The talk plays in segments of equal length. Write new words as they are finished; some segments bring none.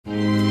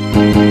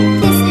Good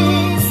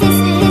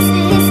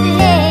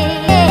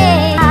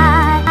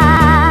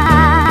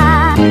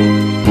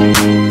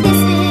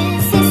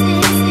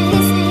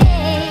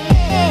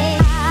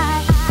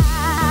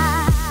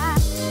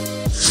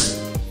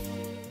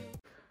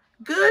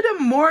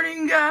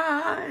morning,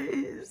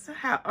 guys.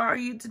 How are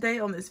you today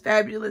on this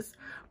fabulous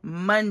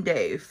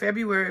Monday,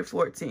 February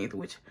 14th,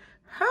 which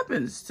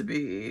happens to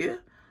be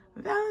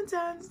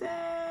Valentine's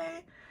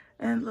Day?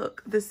 And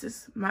look, this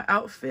is my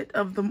outfit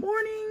of the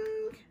morning.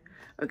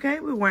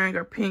 Okay, we're wearing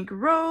our pink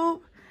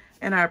robe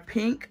and our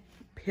pink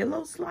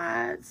pillow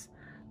slides.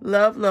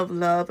 Love, love,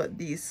 love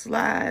these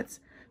slides.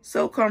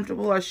 So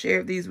comfortable. I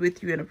shared these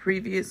with you in a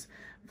previous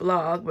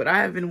vlog, but I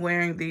have been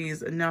wearing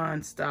these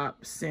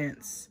non-stop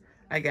since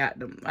I got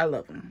them. I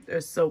love them.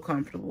 They're so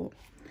comfortable,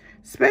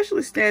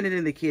 especially standing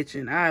in the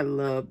kitchen. I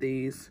love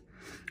these.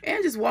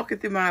 And just walking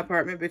through my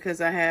apartment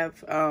because I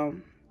have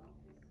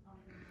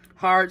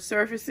hard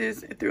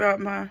surfaces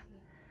throughout my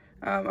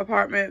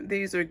apartment.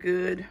 These are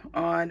good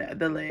on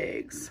the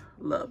legs.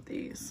 Love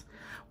these.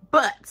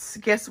 But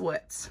guess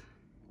what?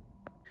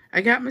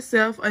 I got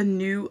myself a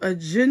new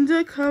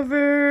agenda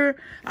cover.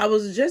 I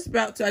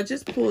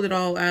just pulled it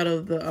all out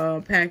of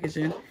the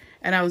packaging,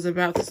 and I was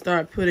about to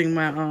start putting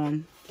my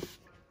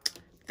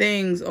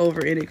things over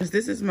in it because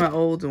this is my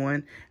old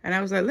one, and I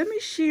was like, let me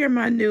share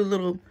my new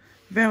little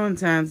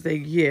Valentine's Day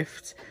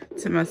gift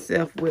to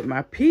myself with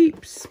my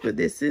peeps. But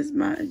this is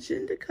my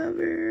agenda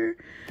cover.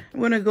 I'm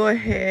gonna go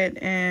ahead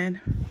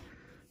and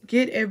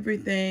get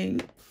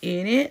everything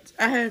in it.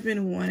 I have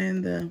been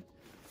wanting the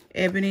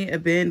ebony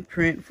ebony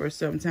print for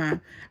some time.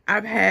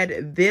 I've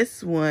had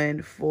this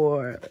one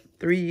for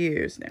 3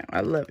 years now. I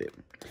love it.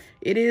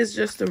 It is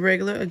just a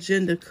regular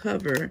agenda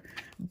cover,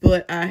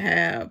 but I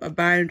have a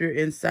binder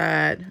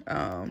inside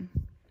to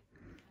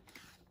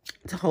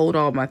hold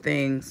all my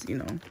things, you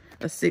know,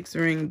 a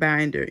 6-ring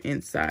binder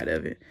inside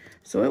of it.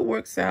 So it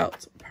works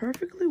out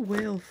perfectly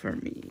well for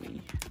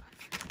me.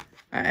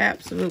 I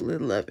absolutely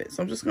love it.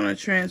 So I'm just going to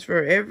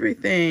transfer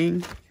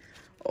everything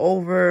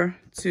over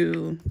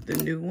to the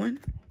new one.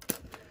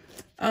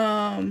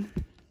 I'm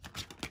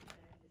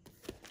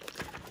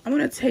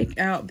going to take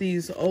out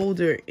these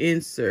older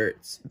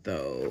inserts,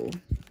 though.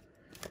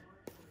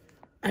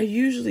 I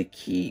usually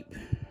keep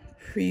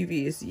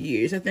previous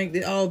years. I think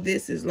that all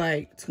this is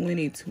like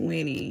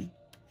 2020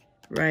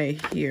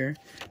 right here.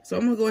 So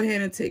I'm going to go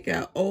ahead and take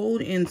out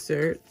old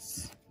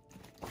inserts.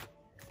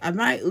 I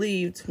might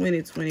leave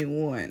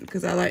 2021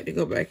 because I like to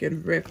go back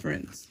and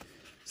reference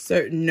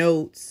certain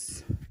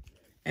notes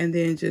and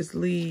then just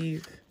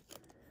leave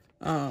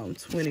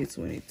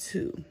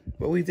 2022.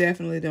 But we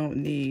definitely don't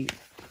need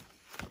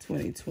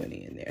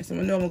 2020 in there. So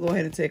I know I'm gonna go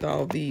ahead and take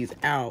all of these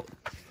out.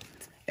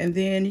 And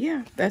then,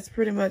 yeah, that's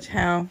pretty much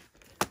how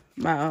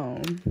my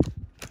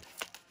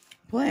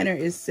planner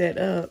is set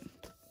up.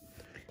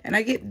 And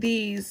I get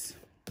these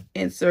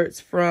inserts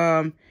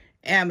from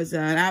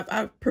Amazon.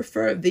 I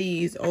prefer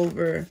these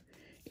over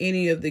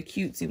any of the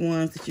cutesy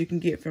ones that you can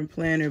get from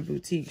planner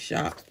boutique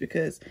shops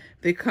because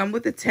they come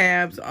with the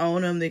tabs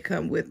on them. They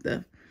come with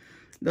the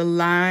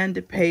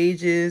lined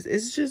pages.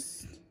 It's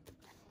just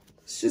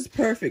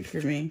perfect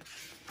for me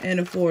and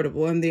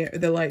affordable. And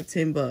they're like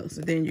 $10.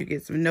 And then you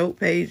get some note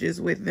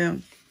pages with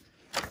them.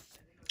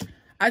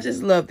 I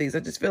just love these. I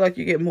just feel like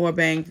you get more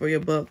bang for your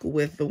buck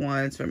with the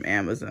ones from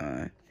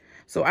Amazon.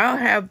 So I'll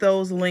have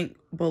those linked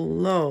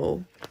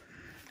below.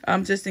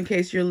 Just in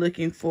case you're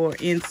looking for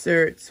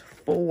inserts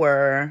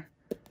for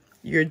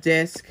your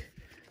desk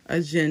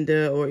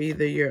agenda or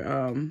either your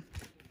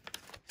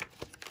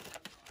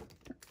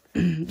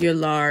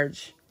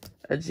large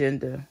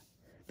agenda.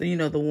 You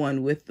know, the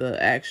one with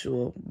the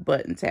actual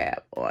button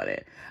tab on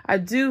it. I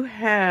do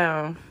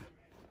have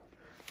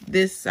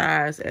this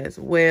size as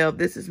well.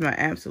 This is my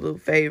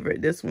absolute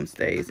favorite. This one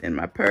stays in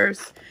my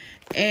purse.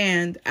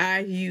 And I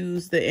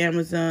use the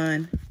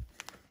Amazon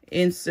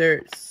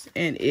inserts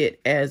in it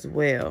as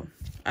well.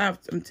 I'm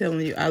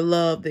telling you, I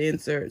love the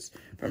inserts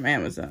from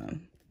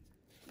Amazon.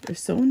 They're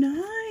so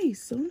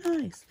nice, so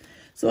nice.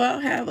 So I'll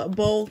have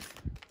both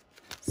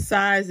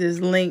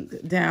sizes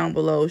linked down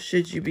below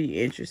should you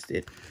be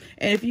interested.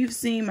 And if you've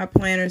seen my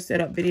planner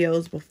setup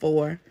videos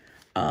before,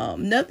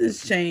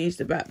 nothing's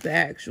changed about the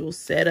actual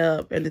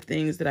setup and the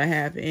things that I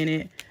have in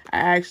it. I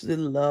actually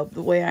love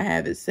the way I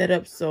have it set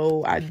up,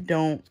 so I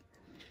don't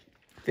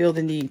feel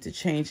the need to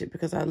change it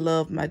because I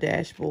love my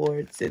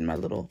dashboards and my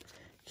little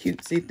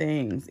cutesy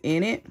things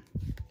in it.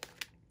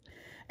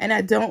 And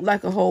I don't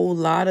like a whole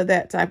lot of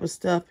that type of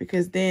stuff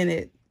because then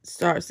it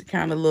starts to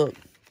kind of look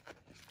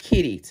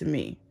kitty to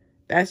me.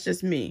 That's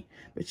just me.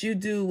 But you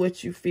do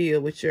what you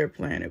feel with your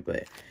planner.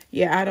 But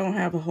yeah, I don't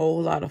have a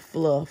whole lot of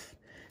fluff.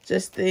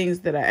 Just things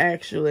that I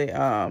actually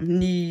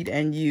need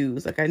and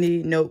use. Like I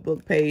need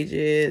notebook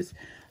pages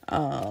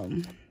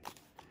to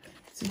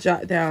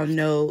jot down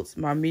notes.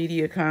 My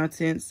media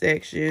content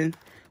section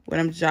when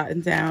I'm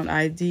jotting down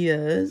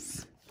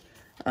ideas.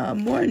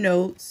 More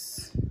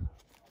notes.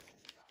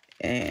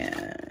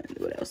 And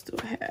what else do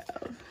I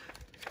have?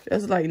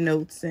 Just like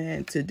notes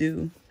and to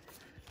do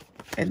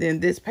And then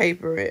this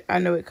paper, I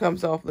know it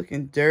comes off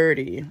looking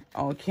dirty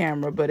on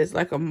camera, but it's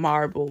like a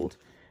marbled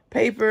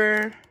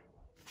paper.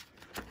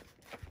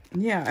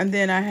 Yeah, and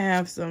then I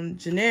have some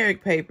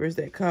generic papers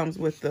that comes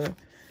with the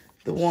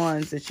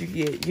ones that you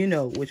get. You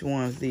know which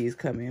ones these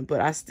come in,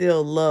 but I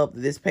still love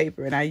this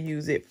paper, and I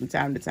use it from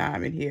time to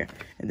time in here.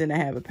 And then I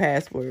have a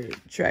password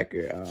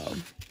tracker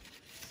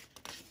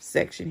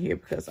section here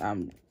because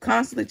I'm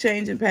constantly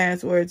changing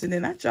passwords, and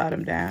then I jot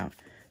them down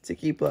to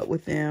keep up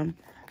with them.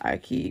 I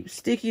keep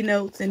sticky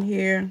notes in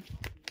here,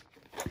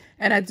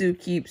 and I do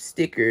keep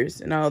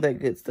stickers and all that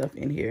good stuff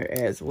in here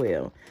as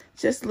well.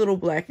 Just little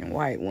black and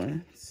white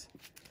ones.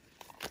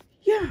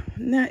 Yeah,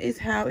 that is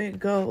how it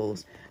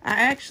goes. I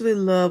actually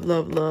love,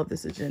 love, love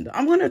this agenda.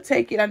 I'm going to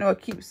take it. I know I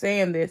keep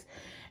saying this,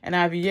 and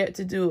I've yet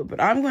to do it, but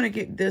I'm going to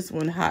get this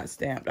one hot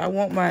stamped. I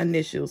want my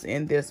initials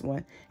in this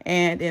one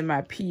and in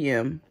my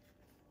PM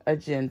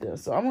agenda.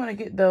 So I'm going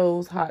to get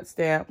those hot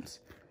stamped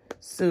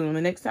soon.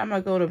 The next time I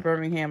go to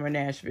Birmingham or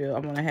Nashville,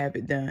 I'm going to have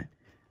it done.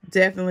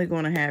 Definitely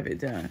going to have it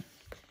done.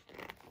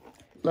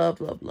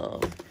 Love, love,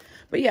 love.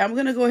 But yeah, I'm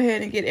going to go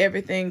ahead and get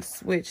everything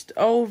switched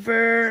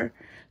over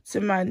to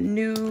my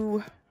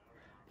new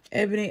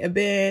ebony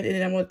band, and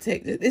then I'm going to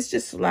take this.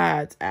 Just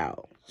slides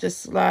out.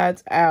 Just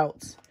slides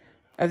out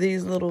of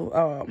these little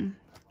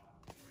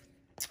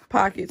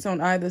pockets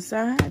on either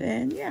side,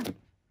 and yeah.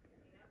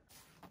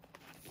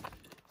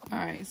 All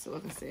right, so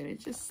like I said, it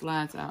just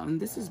slides out, and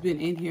this has been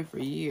in here for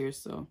years,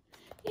 so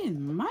it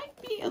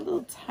might be a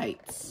little tight.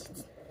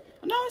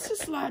 No, it's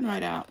just sliding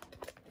right out.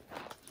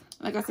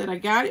 Like I said, I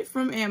got it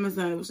from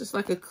Amazon. It was just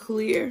like a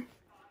clear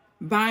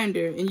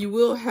binder, and you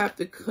will have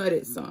to cut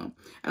it some.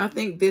 And I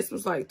think this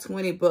was like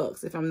 20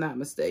 bucks, if I'm not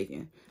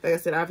mistaken. Like I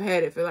said, I've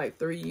had it for like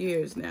 3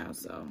 years now,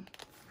 so.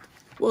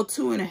 Well,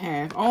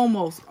 2.5,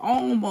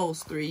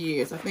 almost 3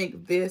 years. I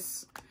think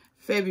this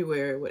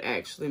February would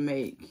actually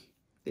make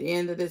the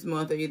end of this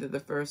month, or either the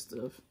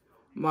 1st of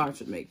March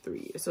would make 3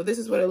 years. So this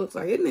is what it looks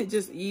like. Isn't it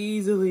just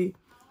easily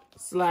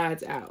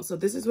slides out? So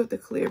this is what the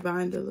clear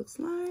binder looks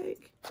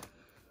like.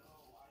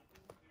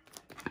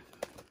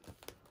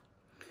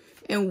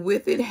 And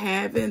with it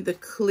having the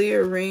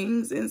clear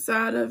rings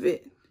inside of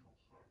it,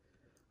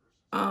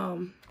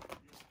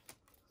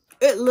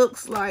 it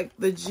looks like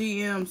the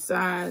GM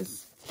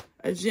size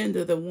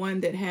agenda, the one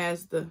that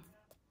has the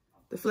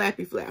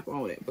flappy flap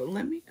on it. But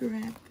let me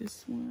grab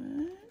this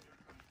one.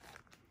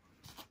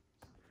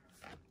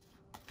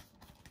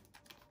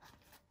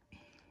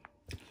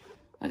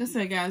 Like I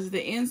said, guys,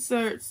 the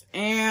inserts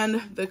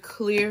and the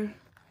clear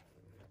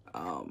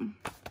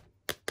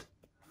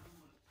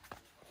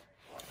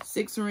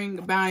 6-ring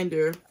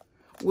binder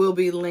will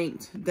be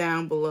linked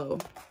down below.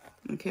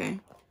 Okay.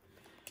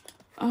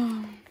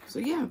 So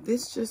yeah,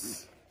 this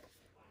just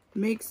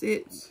makes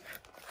it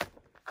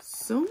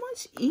so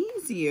much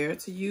easier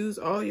to use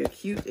all your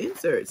cute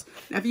inserts.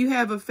 Now, if you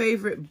have a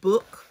favorite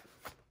book,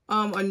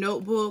 a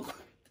notebook,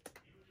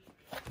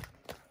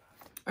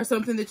 or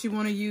something that you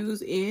want to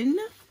use in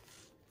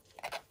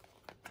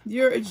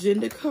your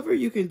agenda cover,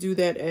 you can do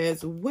that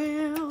as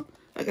well.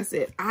 Like I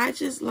said, I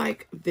just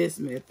like this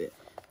method.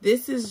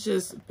 This is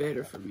just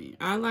better for me.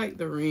 I like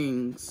the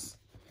rings,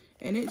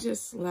 and it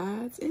just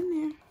slides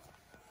in there.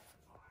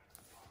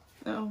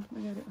 Oh, I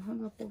got it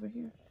hung up over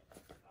here.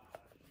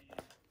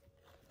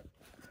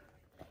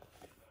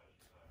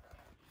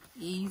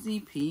 Easy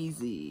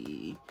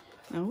peasy.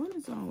 Now, what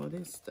is all of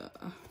this stuff?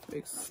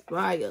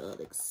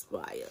 Expired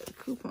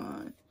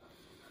coupon.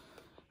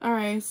 All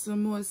right,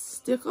 some more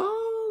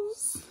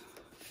stickers.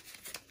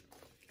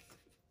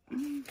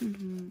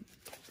 And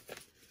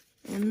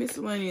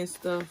miscellaneous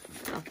stuff.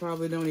 I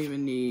probably don't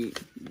even need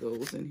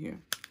those in here.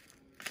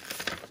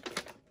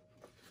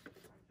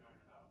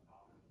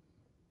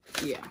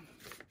 Yeah.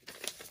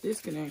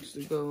 This can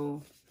actually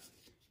go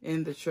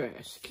in the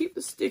trash. Keep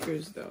the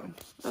stickers, though.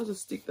 I'll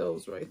just stick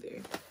those right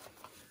there.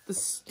 The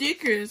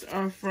stickers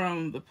are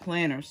from the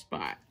planner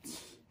spot.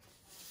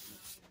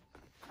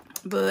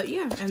 But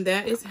yeah, and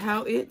that is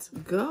how it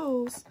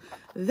goes.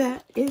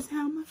 That is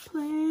how my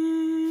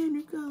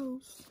planner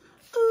goes.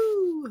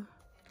 Ooh.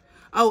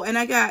 Oh, and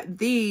I got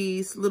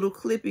these little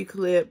clippy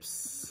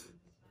clips.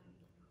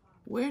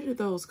 Where did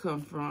those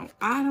come from?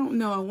 I don't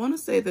know. I want to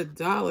say the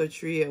Dollar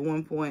Tree at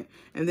one point.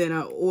 And then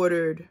I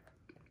ordered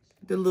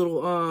the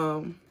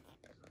little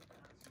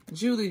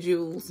Julie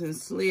Jewels and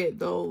slid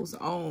those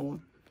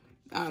on.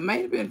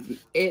 Might have been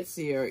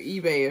Etsy or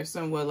eBay or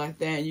somewhere like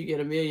that. And you get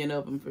 1 million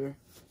of them for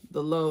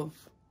the low.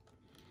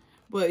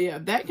 But yeah,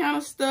 that kind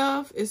of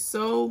stuff is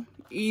so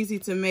easy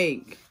to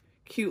make.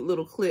 Cute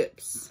little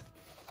clips.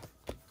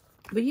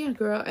 But yeah,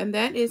 girl, and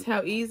that is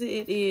how easy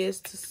it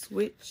is to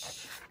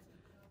switch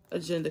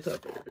agenda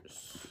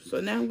covers.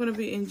 So now I'm going to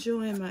be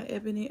enjoying my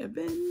ebony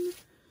ebony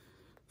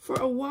for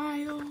a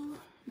while.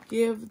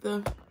 Give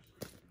the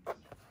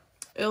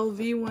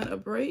LV one a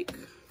break.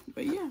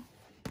 But yeah,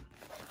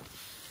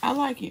 I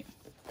like it.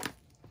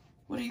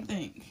 What do you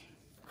think?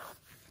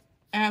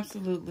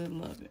 Absolutely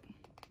love it.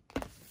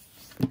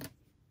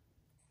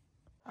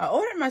 I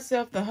ordered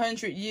myself the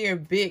 100-year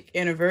Bic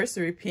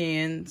anniversary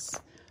pens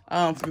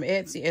from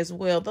Etsy as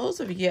well. Those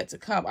have yet to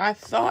come. I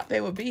thought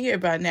they would be here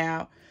by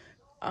now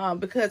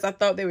because I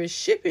thought they were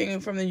shipping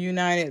from the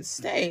United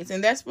States.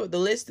 And that's what the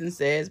listing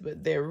says,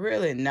 but they're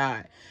really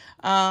not.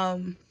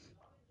 I'm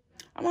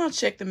going to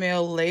check the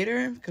mail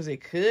later because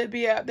it could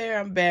be out there.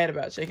 I'm bad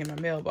about checking my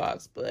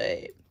mailbox,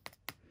 but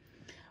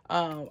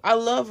I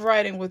love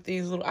writing with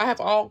these little, I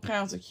have all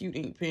kinds of cute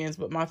ink pens,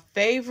 but my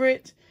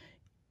favorite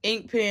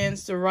ink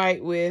pens to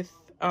write with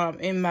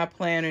in my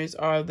planners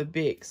are the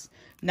Bics.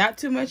 Not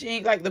too much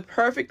ink, like the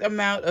perfect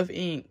amount of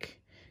ink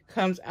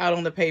comes out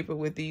on the paper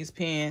with these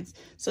pens.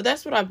 So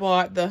that's what I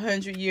bought, the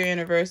 100-year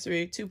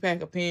anniversary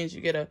 2-pack of pens.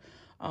 You get a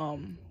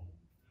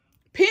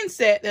pen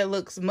set that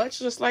looks much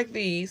just like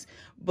these,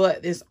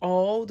 but it's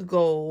all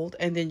gold,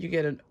 and then you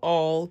get an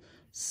all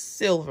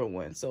silver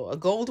one. So a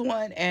gold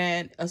one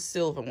and a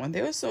silver one.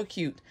 They were so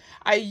cute.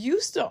 I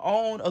used to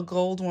own a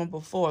gold one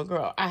before,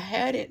 girl. I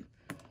had it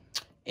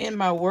in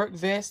my work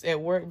vest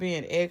at work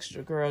being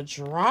extra, girl.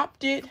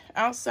 Dropped it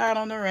outside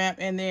on the ramp,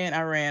 and then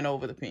I ran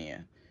over the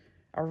pen.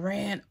 I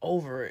ran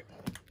over it.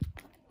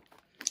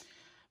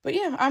 But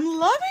yeah, I'm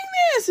loving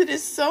this. It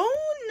is so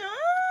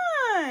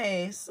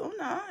nice. So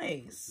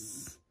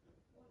nice.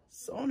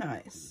 So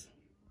nice.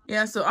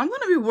 Yeah, so I'm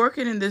going to be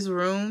working in this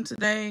room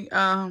today.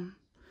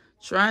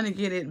 Trying to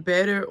get it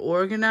better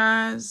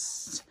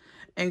organized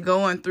and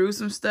going through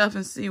some stuff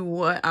and see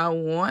what I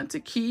want to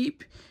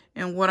keep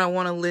and what I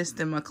want to list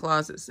in my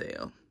closet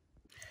sale.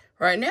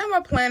 Right now, my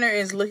planner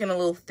is looking a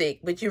little thick,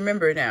 but you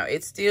remember now,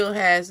 it still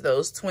has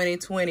those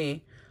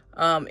 2020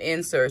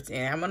 inserts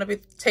in. I'm going to be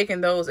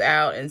taking those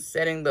out and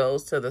setting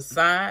those to the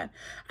side.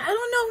 I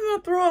don't know if I'm going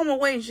to throw them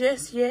away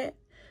just yet.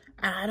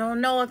 I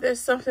don't know if there's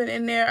something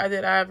in there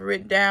that I've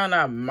written down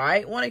I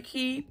might want to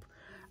keep.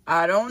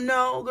 I don't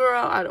know,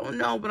 girl. I don't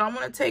know, but I'm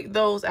going to take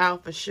those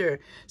out for sure.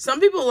 Some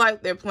people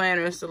like their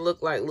planners to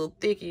look like little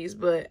thickies,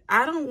 but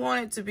I don't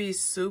want it to be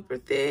super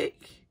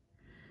thick.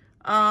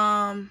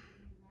 Yeah.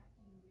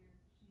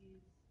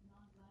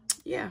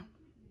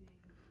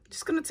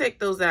 Just going to take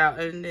those out,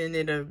 and then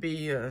it'll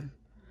be a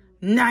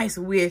nice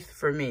width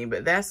for me,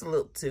 but that's a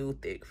little too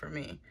thick for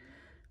me.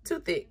 Too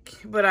thick,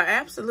 but I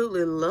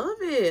absolutely love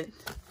it.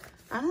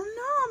 I don't know.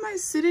 I might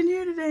sit in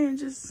here today and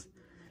just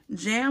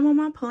jam on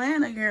my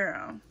planner,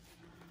 girl.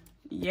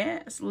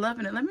 Yes,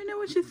 loving it. Let me know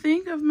what you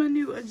think of my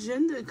new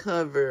agenda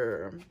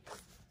cover.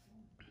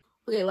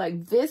 Okay,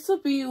 like this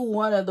will be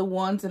one of the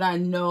ones that I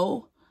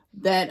know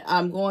that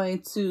I'm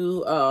going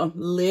to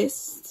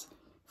list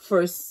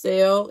for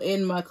sale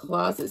in my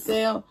closet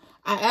sale.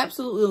 I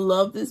absolutely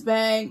love this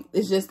bag.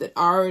 It's just that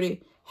I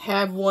already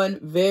have one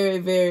very,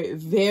 very,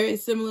 very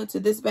similar to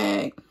this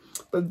bag.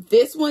 But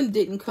this one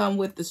didn't come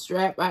with the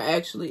strap. I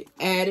actually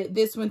added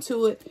this one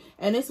to it.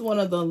 And it's one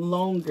of the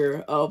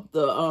longer of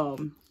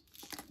the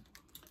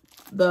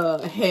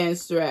hand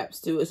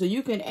straps to it. So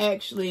you can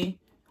actually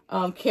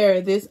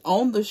carry this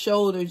on the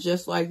shoulder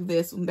just like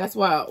this. And that's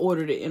why I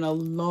ordered it in a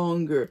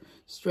longer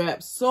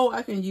strap. So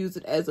I can use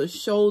it as a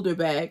shoulder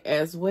bag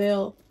as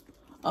well.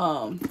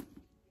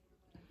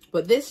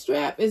 But this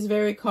strap is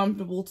very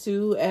comfortable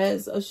too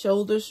as a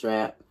shoulder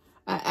strap.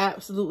 I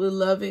absolutely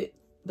love it.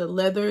 The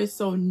leather is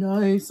so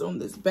nice on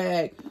this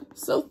bag.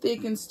 So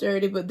thick and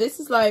sturdy. But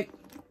this is like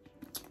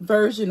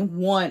version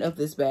 1 of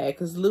this bag,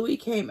 because Louis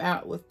came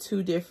out with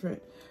 2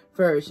 different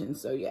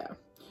versions. So yeah.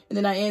 And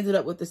then I ended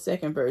up with the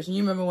second version.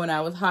 You remember when I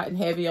was hot and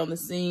heavy on the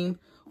scene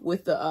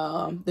with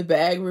the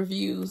bag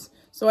reviews?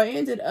 So I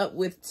ended up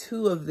with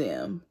 2 of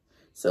them.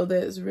 So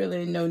there's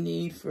really no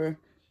need for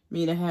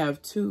me to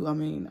have 2. I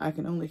mean, I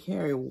can only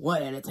carry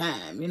 1 at a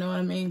time. You know what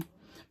I mean?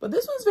 But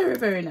this one's very,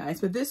 very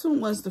nice. But this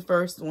one was the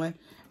first one.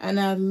 And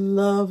I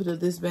loved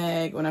this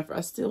bag.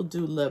 I still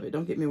do love it.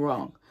 Don't get me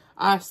wrong.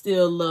 I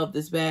still love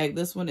this bag.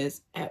 This one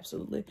is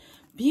absolutely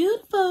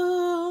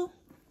beautiful.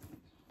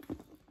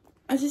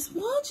 I just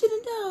want you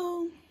to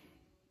know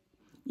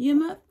you're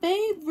my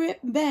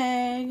favorite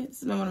bag.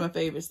 It's one of my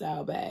favorite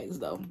style bags,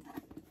 though.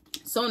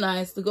 So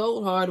nice. The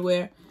gold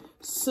hardware.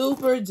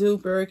 Super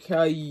duper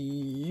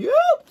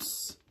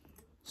cute.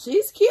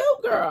 She's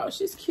cute, girl.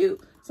 She's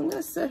cute. So I'm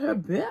going to set her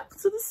back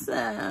to the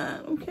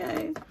side,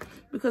 okay?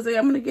 Because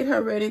I'm going to get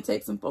her ready and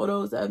take some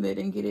photos of it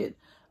and get it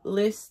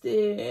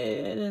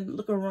listed and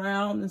look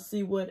around and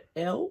see what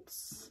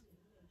else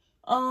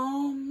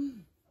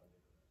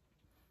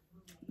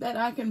that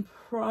I can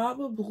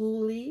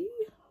probably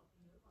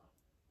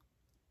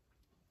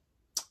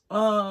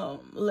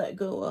let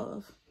go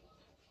of.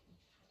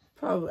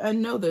 Probably. I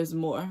know there's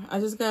more. I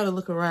just got to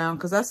look around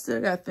because I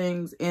still got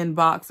things in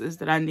boxes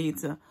that I need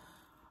to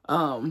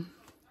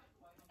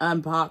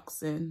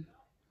unbox and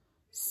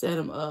set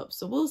them up.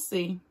 So we'll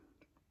see.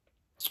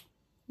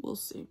 We'll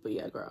see. But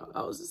yeah, girl,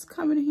 I was just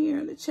coming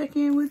here to check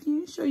in with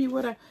you, show you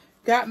what I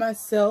got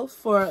myself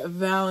for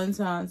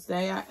Valentine's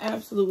Day. I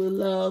absolutely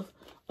love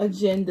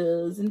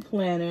agendas and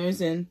planners,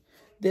 and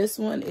this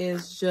one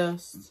is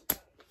just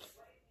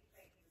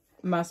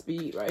my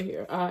speed right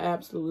here. I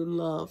absolutely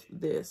love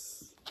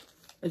this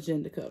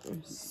agenda cover.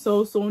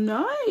 So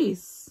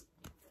nice.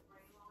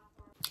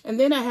 And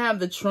then I have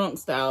the trunk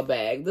style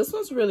bag. This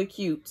one's really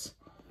cute.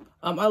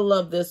 I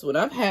love this one.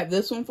 I've had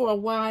this one for a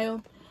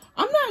while.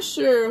 I'm not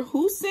sure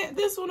who sent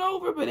this one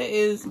over, but it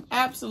is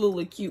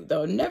absolutely cute,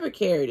 though. Never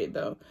carried it,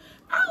 though.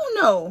 I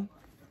don't know.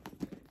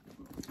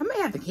 I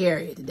may have to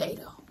carry it today,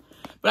 though.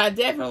 But I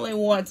definitely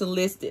want to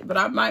list it. But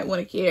I might want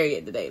to carry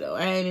it today, though.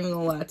 I ain't even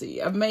going to lie to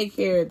you. I may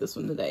carry this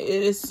one today.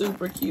 It is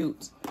super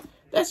cute.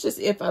 That's just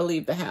if I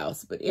leave the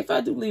house. But if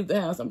I do leave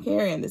the house, I'm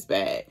carrying this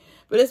bag.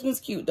 But this one's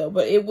cute, though.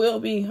 But it will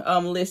be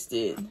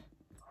listed.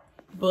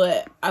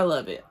 But I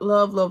love it.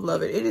 Love, love,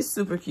 love it. It is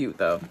super cute,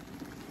 though.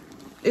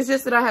 It's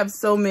just that I have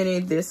so many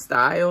this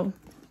style.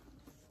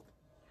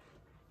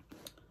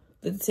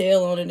 The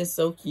tail on it is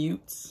so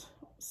cute.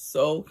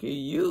 So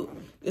cute.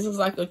 This is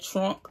like a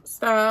trunk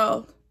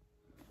style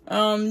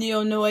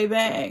Neo Noe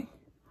bag.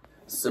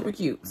 Super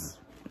cute.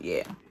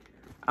 Yeah.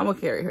 I'm going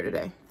to carry her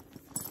today.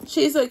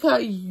 She's like,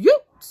 cute.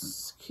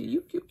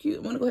 Cute, cute, cute.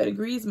 I'm going to go ahead and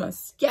grease my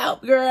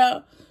scalp,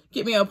 girl.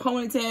 Get me a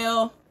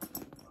ponytail.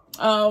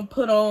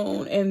 Put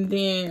on, and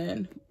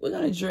then we're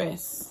going to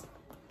dress.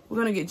 We're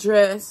going to get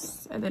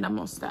dressed, and then I'm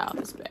going to style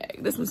this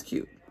bag. This one's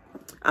cute.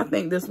 I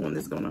think this one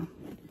is going to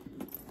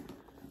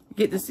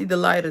get to see the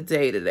light of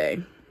day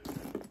today.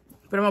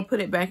 But I'm going to put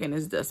it back in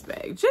this dust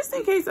bag. Just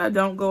in case I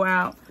don't go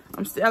out.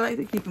 I like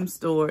to keep them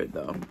stored,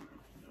 though.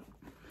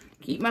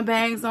 Keep my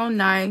bags on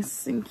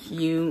nice and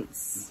cute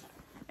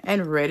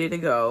and ready to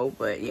go.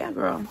 But, yeah,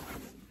 girl.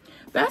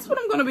 That's what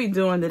I'm going to be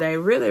doing today.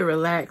 Really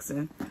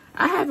relaxing.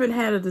 I haven't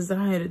had a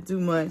desire to do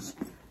much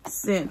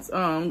since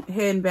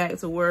heading back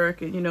to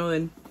work and, you know,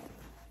 and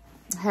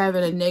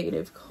having a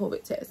negative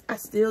COVID test. I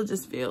still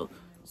just feel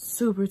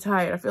super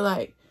tired. I feel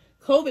like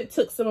COVID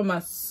took some of my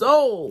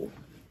soul,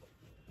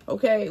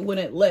 okay, when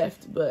it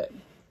left. But,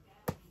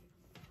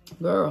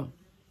 girl,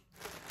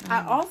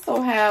 I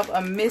also have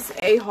a Miss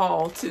A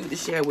haul, too, to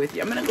share with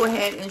you. I'm going to go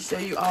ahead and show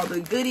you all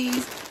the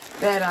goodies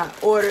that I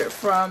ordered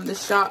from the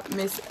Shop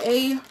Miss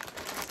A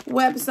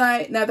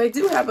website. Now, they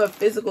do have a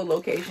physical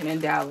location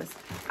in Dallas.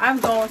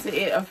 I've gone to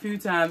it a few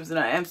times, and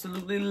I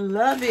absolutely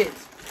love it.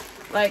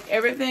 Like,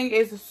 everything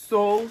is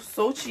so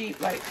cheap.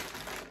 Like,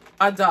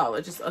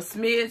 $1. Just a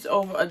smidge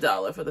over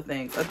 $1 for the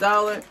things.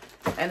 $1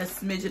 and a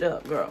smidge it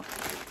up, girl.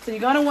 So, you're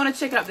going to want to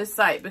check out this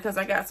site because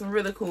I got some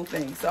really cool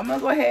things. So, I'm going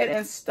to go ahead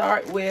and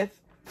start with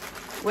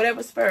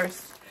whatever's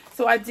first.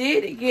 So, I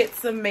did get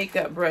some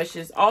makeup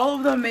brushes. All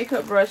of the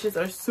makeup brushes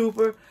are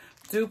super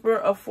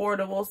duper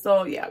affordable.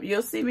 So, yeah,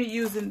 you'll see me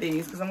using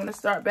these because I'm going to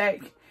start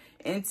back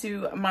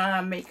into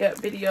my makeup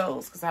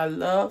videos because I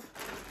love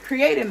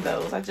creating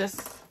those. I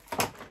just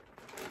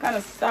kind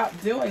of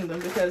stopped doing them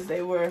because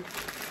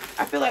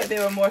I feel like they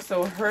were more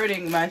so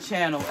hurting my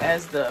channel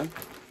as the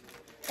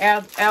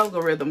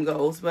algorithm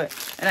goes.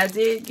 And I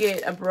did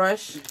get a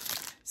brush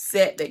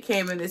set that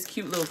came in this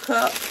cute little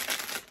cup.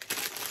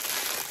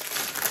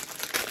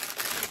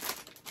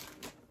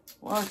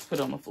 Well, I'll just put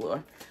it on the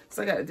floor.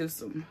 So I got to do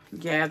some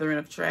gathering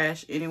of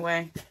trash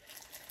anyway.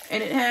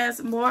 And it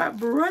has more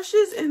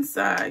brushes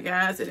inside,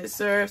 guys. And it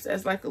serves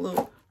as like a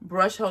little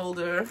brush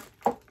holder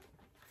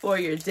for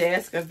your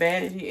desk or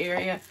vanity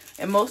area.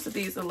 And most of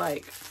these are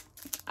like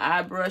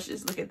eye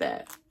brushes. Look at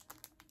that.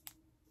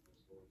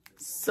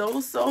 So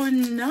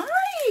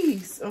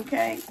nice.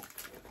 Okay.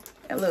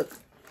 And look,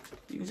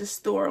 you can just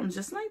store them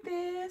just like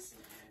this.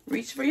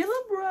 Reach for your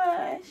little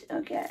brush.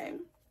 Okay.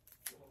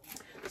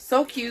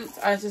 So cute.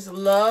 I just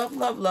love,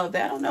 love, love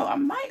that. I don't know. I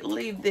might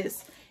leave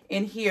this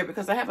in here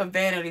because I have a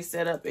vanity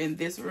set up in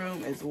this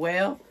room as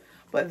well.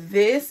 But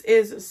this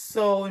is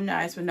so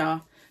nice. But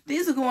no,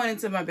 these are going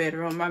into my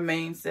bedroom, my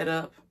main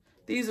setup.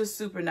 These are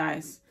super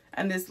nice.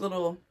 And this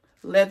little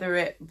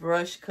leatherette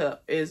brush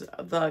cup is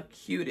the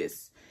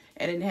cutest.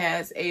 And it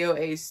has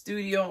AOA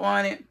Studio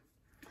on it.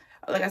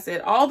 Like I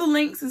said, all the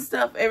links and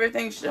stuff,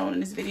 everything shown in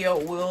this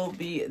video will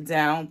be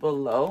down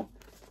below.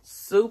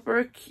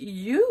 Super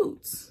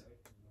cute.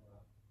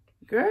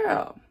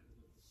 Girl,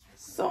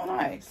 so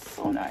nice,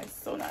 so nice,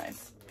 so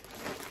nice.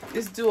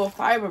 This dual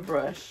fiber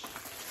brush.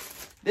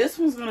 This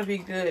one's gonna be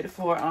good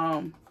for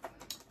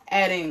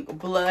adding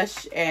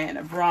blush and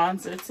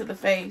bronzer to the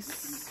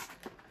face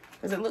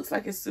because it looks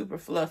like it's super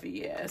fluffy.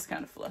 Yeah, it's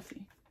kind of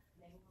fluffy.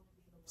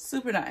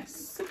 Super nice,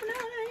 super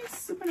nice,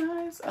 super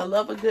nice. I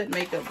love a good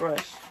makeup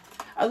brush.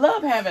 I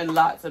love having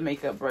lots of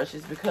makeup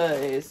brushes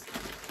because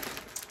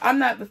I'm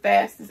not the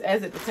fastest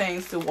as it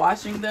pertains to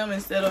washing them.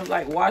 Instead of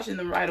like washing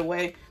them right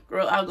away,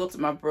 girl, I'll go to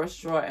my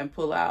brush drawer and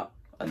pull out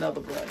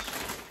another brush.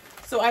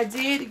 So I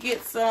did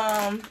get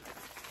some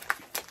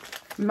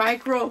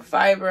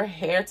microfiber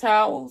hair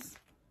towels.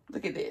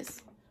 Look at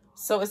this.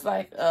 So it's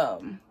like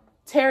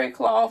terry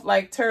cloth,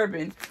 like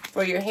turban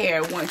for your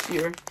hair once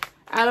you're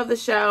out of the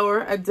shower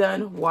and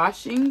done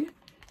washing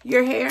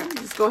your hair.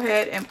 Just go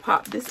ahead and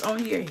pop this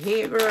on your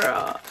head,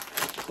 girl.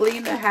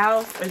 Clean the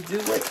house or do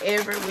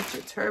whatever with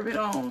your turban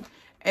on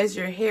as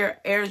your hair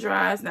air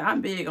dries. Now,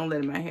 I'm big on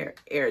letting my hair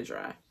air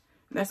dry.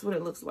 That's what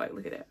it looks like.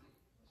 Look at that.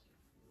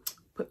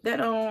 Put that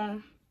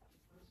on.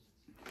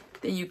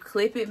 Then you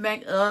clip it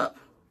back up.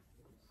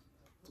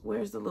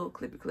 Where's the little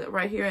clippy clip?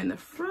 Right here in the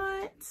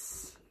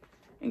front.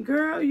 And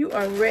girl, you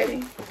are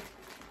ready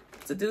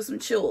to do some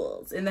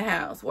chores in the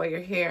house while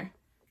your hair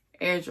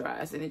air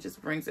dries, and it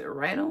just brings it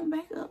right on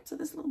back up to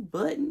this little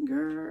button,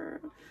 girl.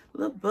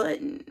 Little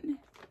button.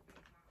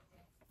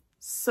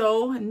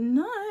 So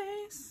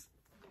nice.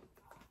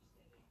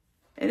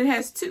 And it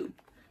has two.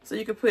 So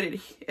you can put it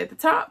at the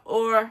top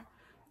or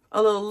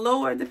a little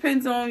lower.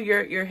 Depends on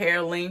your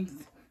hair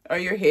length or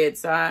your head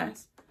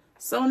size.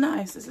 So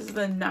nice. This is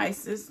the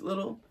nicest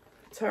little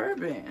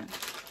turban.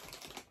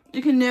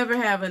 You can never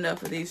have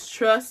enough of these.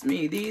 Trust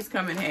me, these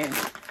come in handy.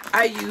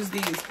 I use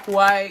these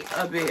quite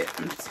a bit.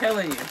 I'm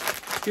telling you,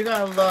 you're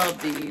gonna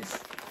love these.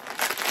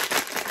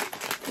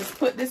 Just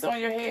put this on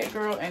your head,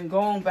 girl, and go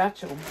on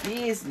about your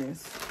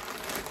business.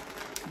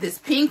 This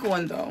pink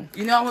one, though,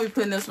 you know I'm gonna be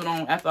putting this one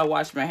on after I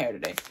wash my hair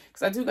today,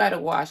 because I do gotta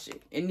wash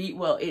it. It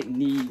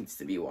needs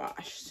to be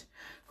washed.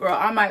 Girl,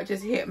 I might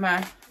just hit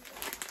my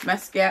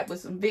scalp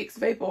with some Vicks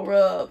Vapor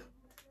Rub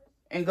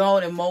and go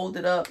on and mold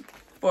it up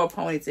for a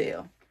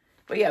ponytail.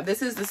 But yeah,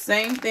 this is the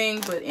same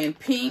thing, but in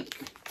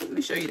pink. Let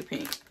me show you the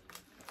pink.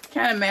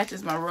 Kind of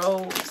matches my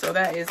robe, so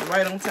that is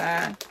right on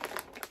time.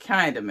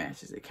 Kind of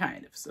matches it,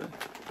 kind of. So,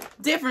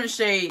 different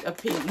shade of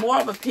pink.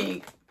 More of a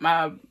pink.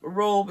 My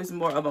robe is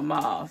more of a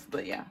mauve,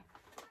 but yeah.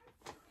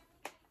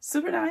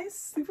 Super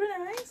nice, super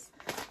nice.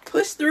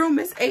 Push through,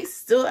 Miss Ace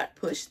still at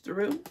push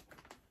through.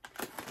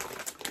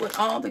 With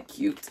all the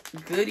cute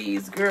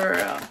goodies,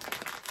 girl.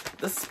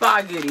 The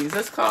spa goodies.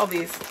 Let's call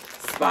these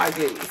spa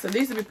goodies. So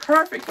these would be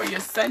perfect for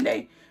your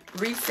Sunday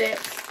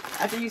resets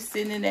after you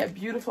sit in that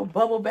beautiful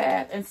bubble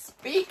bath. And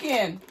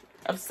speaking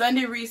of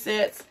Sunday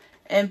resets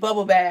and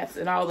bubble baths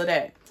and all of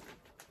that,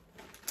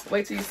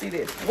 wait till you see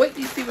this. Wait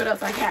till you see what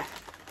else I got.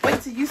 Wait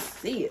till you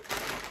see it.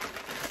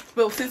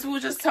 But since we were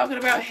just talking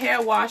about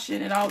hair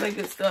washing and all that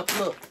good stuff,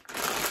 look,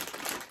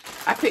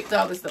 I picked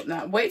all this stuff.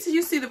 Now, wait till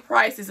you see the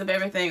prices of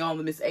everything on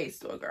the Miss A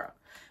store, girl.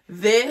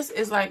 This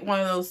is like one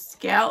of those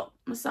scalp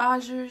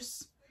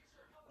massagers.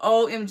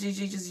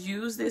 OMG, just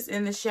use this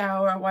in the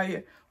shower while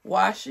you're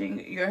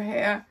washing your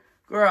hair.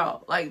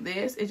 Girl, like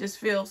this, it just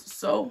feels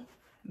so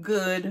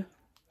good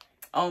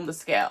on the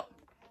scalp.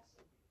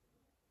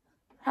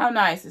 How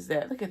nice is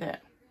that? Look at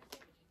that.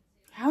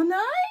 How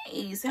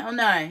nice. How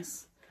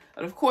nice.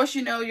 And of course,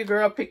 you know your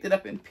girl picked it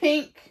up in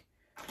pink.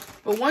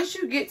 But once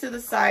you get to the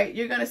site,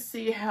 you're going to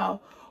see how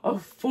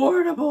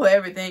affordable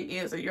everything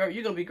is. So you're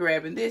going to be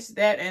grabbing this,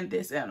 that, and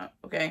this, and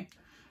okay?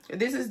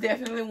 This is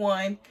definitely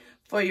one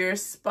for your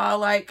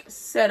spa-like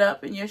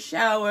setup in your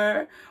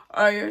shower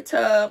or your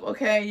tub,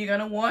 okay? You're going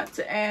to want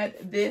to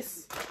add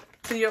this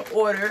to your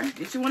order.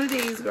 Get you one of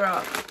these,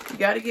 girl. You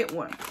got to get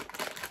one.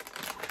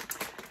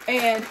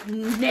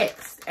 And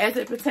next, as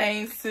it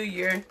pertains to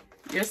your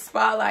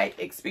spa-like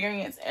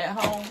experience at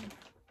home,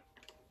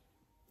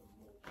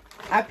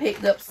 I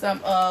picked up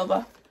some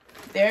of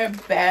their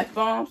bath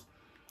bombs.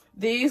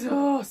 These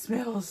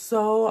smell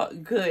so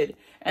good.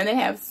 And they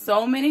have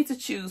so many to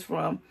choose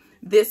from.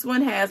 This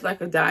one has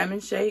like a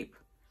diamond shape.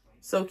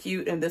 So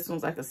cute. And this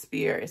one's like a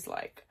spear. It's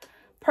like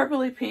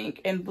purpley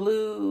pink and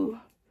blue.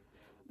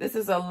 This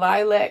is a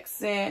lilac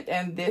scent.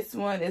 And this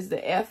one is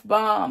the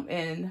F-bomb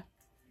in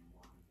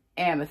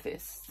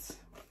amethyst.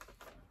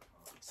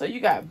 So you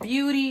got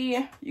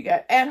beauty. You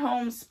got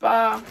at-home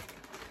spa.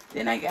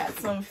 Then I got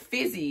some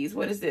fizzies.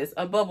 What is this?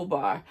 A bubble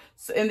bar.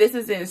 So, and this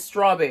is in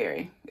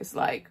strawberry. It's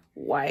like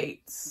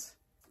white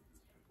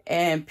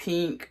and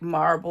pink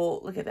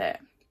marble. Look at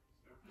that.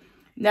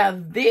 Now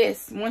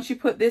this, once you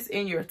put this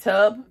in your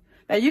tub,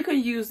 now you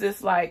can use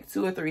this like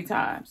 2 or 3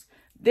 times.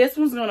 This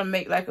one's going to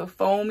make like a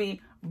foamy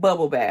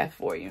bubble bath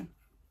for you.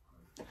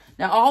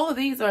 Now all of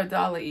these are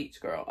 $1 each,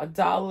 girl.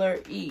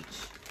 $1 each.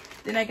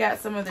 Then I got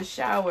some of the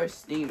shower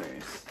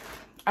steamers.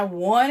 I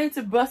wanted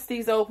to bust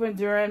these open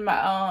during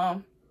my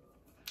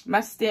my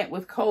stint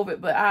with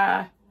COVID, but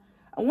I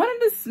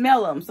wanted to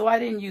smell them, so I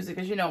didn't use it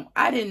because, you know,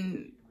 I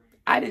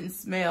didn't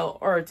smell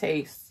or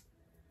taste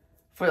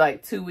for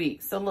like 2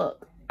 weeks. So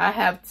look, I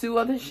have 2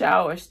 other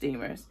shower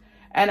steamers,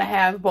 and I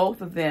have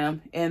both of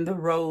them in the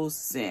rose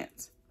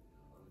scent.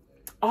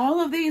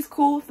 All of these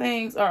cool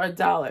things are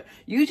 $1.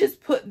 You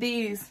just put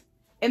these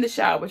in the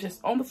shower,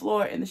 just on the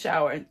floor in the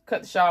shower, and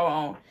cut the shower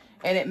on,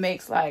 and it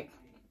makes like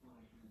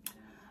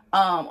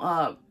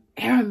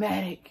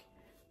aromatic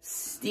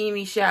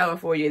steamy shower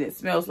for you, and it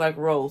smells like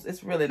rose.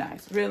 It's really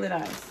nice, really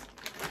nice,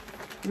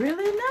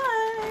 really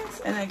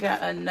nice. And I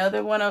got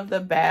another one of the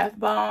bath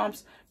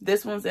bombs.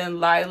 This one's in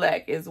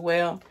lilac as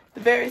well, the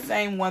very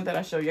same one that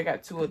I showed you. I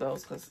got 2 of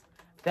those because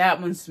that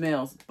one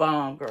smells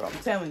bomb, girl. I'm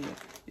telling you,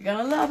 you're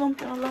gonna love them,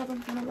 gonna love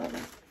them, gonna love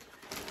them.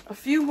 A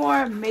few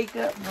more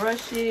makeup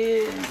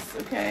brushes,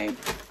 okay?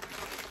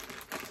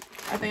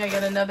 I think I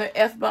got another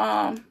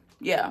F-bomb,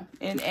 yeah,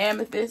 in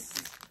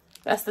amethyst.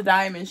 That's the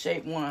diamond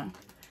shaped one.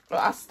 But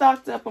I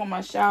stocked up on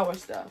my shower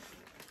stuff.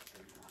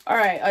 All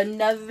right,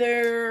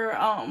 another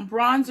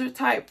bronzer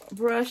type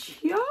brush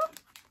here.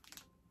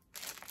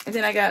 And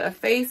then I got a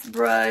face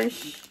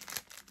brush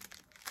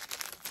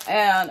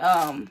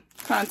and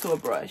contour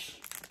brush.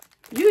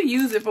 You can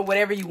use it for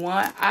whatever you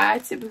want. I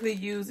typically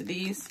use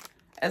these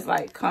as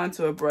like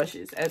contour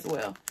brushes as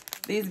well.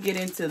 These get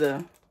into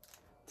the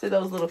to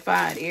those little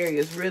fine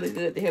areas. Really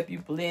good to help you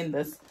blend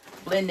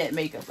that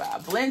makeup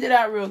out. Blend it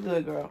out real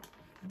good, girl.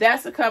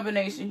 That's a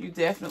combination you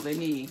definitely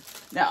need.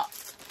 Now,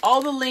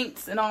 all the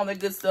links and all the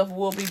good stuff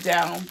will be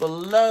down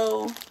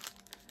below.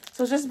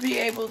 So just be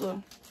able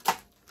to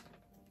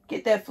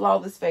get that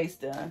flawless face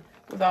done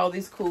with all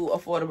these cool,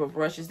 affordable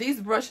brushes.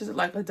 These brushes are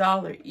like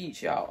 $1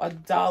 each, y'all.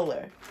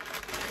 $1.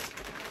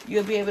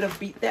 You'll be able to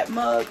beat that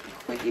mug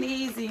quick and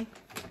easy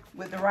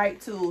with the right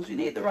tools. You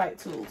need the right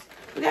tools.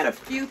 We got a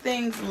few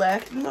things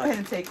left. I'm gonna go ahead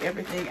and take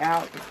everything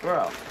out.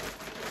 Girl,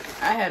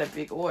 I had a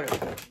big order.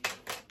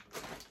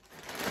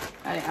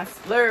 I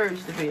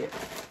splurged a bit.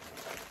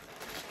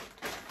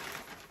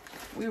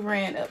 We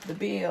ran up the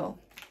bill.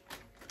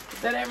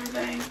 Is that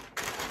everything?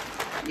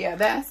 Yeah,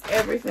 that's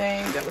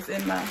everything that was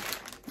in my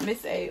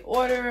Miss A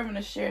order. I'm going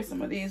to share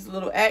some of these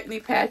little acne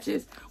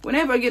patches.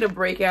 Whenever I get a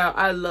breakout,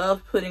 I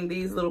love putting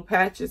these little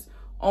patches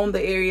on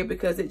the area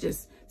because it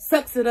just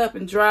sucks it up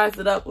and dries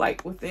it up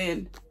like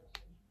within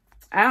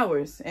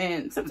hours.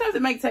 And sometimes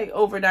it may take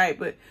overnight,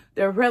 but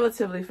they're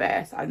relatively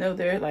fast. I know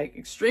they're like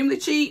extremely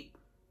cheap,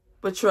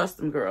 but trust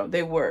them, girl,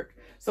 they work.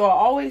 So I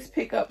always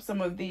pick up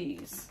some of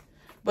these.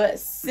 But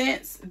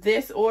since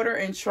this order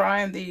and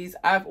trying these,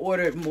 I've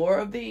ordered more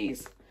of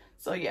these.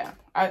 So yeah,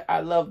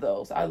 I love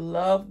those. I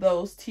love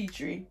those tea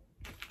tree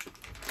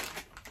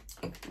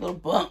little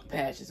bump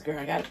patches, girl.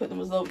 I gotta put them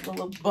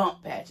little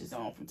bump patches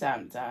on from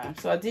time to time.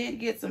 So I did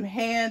get some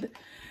hand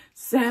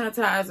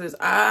sanitizers.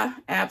 I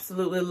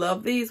absolutely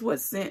love these. What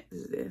scent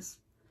is this?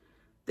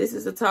 This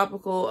is a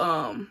topical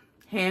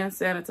hand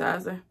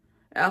sanitizer,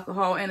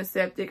 alcohol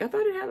antiseptic. I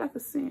thought it had like a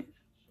scent.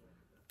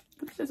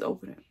 Let's just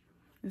open it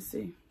and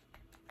see.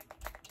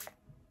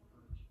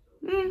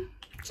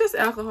 Just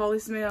alcohol-y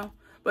smell.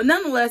 But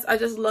nonetheless, I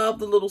just love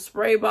the little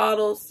spray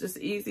bottles. Just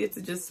easier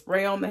to just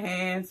spray on the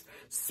hands,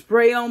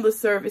 spray on the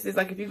surfaces.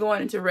 Like if you're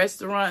going into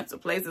restaurants or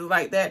places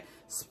like that,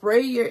 spray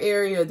your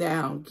area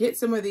down. Get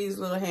some of these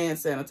little hand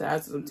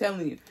sanitizers. I'm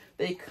telling you,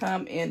 they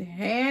come in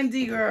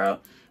handy,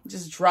 girl.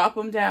 Just drop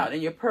them down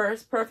in your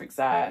purse, perfect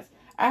size.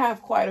 I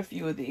have quite a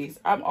few of these.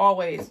 I'm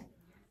always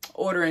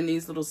ordering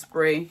these little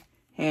spray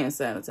hand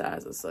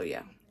sanitizers. So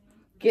yeah,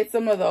 get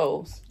some of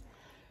those.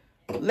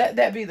 Let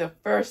that be the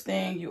first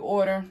thing you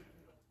order.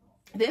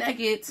 Then I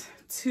get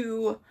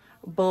 2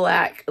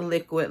 black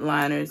liquid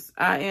liners.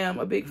 I am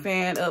a big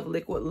fan of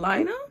liquid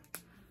liner.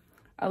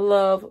 I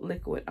love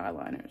liquid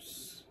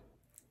eyeliners.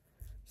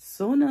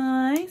 So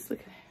nice. Look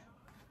at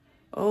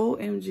that.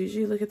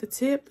 OMGG. Look at the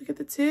tip. Look at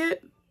the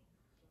tip.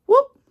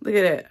 Whoop. Look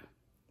at that.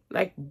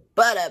 Like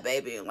butter,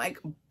 baby. Like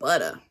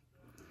butter.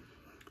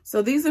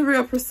 So these are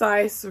real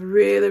precise.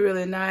 Really,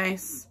 really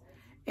nice.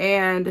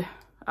 And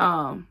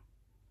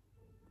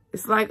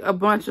it's like a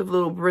bunch of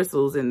little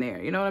bristles in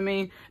there. You know what I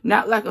mean?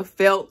 Not like a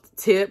felt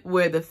tip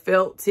where the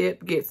felt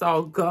tip gets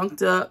all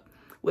gunked up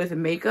with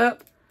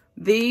makeup.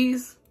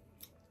 These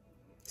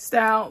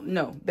style,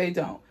 no, they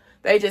don't.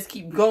 They just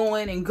keep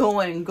going and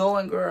going and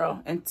going,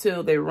 girl,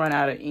 until they run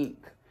out of ink.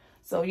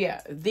 So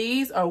yeah,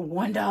 these are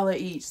 $1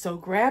 each. So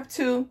grab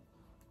 2.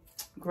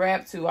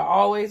 Grab 2. I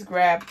always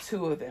grab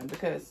 2 of them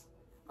because,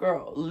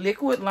 girl,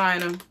 liquid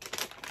liner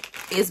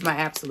is my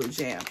absolute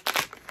jam.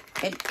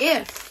 And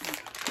if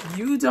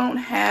you don't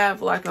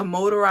have like a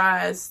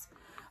motorized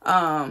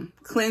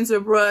cleanser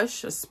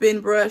brush, a spin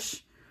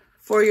brush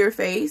for your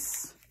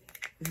face,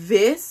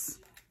 this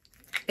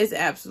is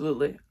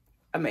absolutely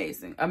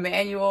amazing. A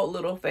manual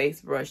little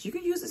face brush. You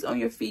can use this on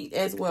your feet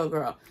as well,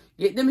 girl.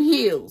 Get them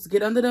heels.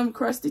 Get under them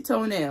crusty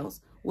toenails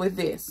with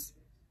this.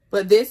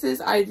 But this is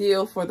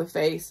ideal for the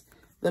face.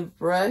 The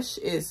brush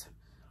is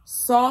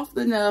soft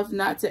enough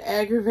not to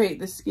aggravate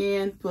the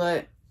skin,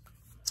 but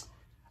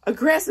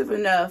aggressive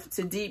enough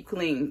to deep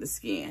clean the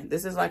skin.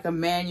 This is like a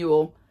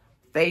manual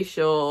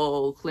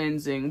facial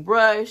cleansing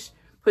brush.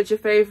 Put your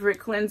favorite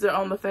cleanser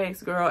on the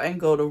face, girl, and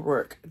go to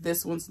work.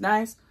 This one's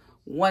nice.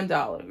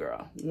 $1,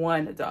 girl.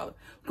 $1.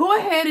 Go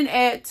ahead and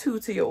add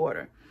 2 to your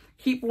order.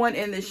 Keep one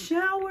in the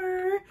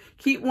shower.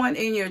 Keep one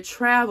in your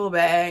travel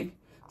bag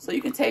so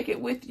you can take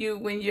it with you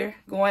when you're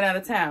going out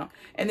of town.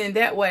 And then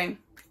that way,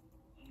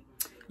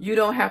 you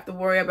don't have to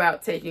worry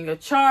about taking a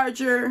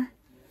charger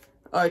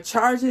or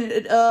charging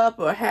it up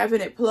or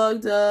having it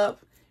plugged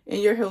up in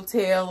your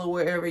hotel or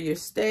wherever you're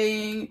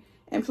staying.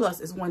 And plus,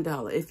 it's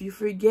 $1. If you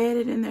forget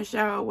it in the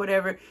shower or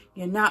whatever,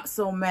 you're not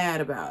so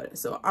mad about it.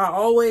 So I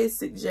always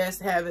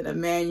suggest having a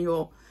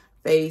manual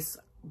face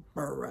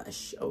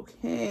brush,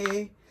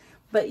 okay?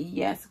 But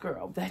yes,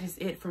 girl, that is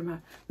it for my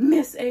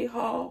Miss A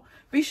haul.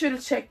 Be sure to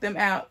check them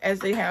out as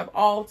they have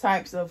all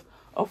types of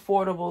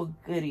affordable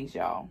goodies,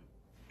 y'all.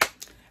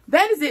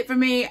 That is it for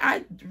me.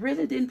 I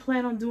really didn't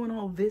plan on doing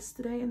all this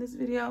today in this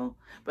video,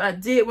 but I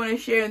did want to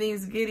share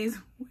these goodies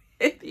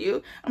with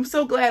you. I'm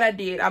so glad I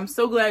did. I'm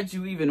so glad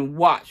you even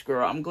watched,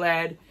 girl. I'm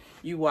glad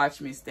you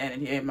watched me standing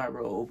here in my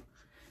robe.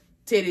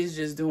 Teddy's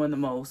just doing the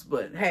most,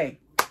 but hey,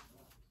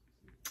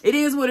 it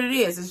is what it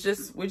is. It's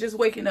just, we're just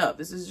waking up.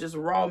 This is just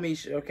raw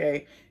Misha,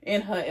 okay,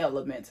 in her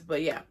element.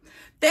 But yeah,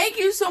 thank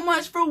you so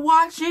much for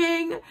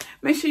watching.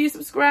 Make sure you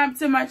subscribe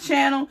to my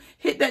channel.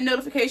 Hit that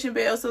notification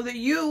bell so that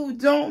you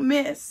don't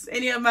miss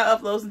any of my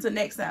uploads. Until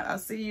next time, I'll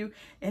see you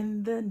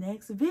in the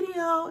next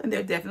video. And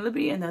there'll definitely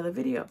be another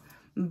video.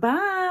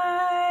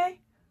 Bye.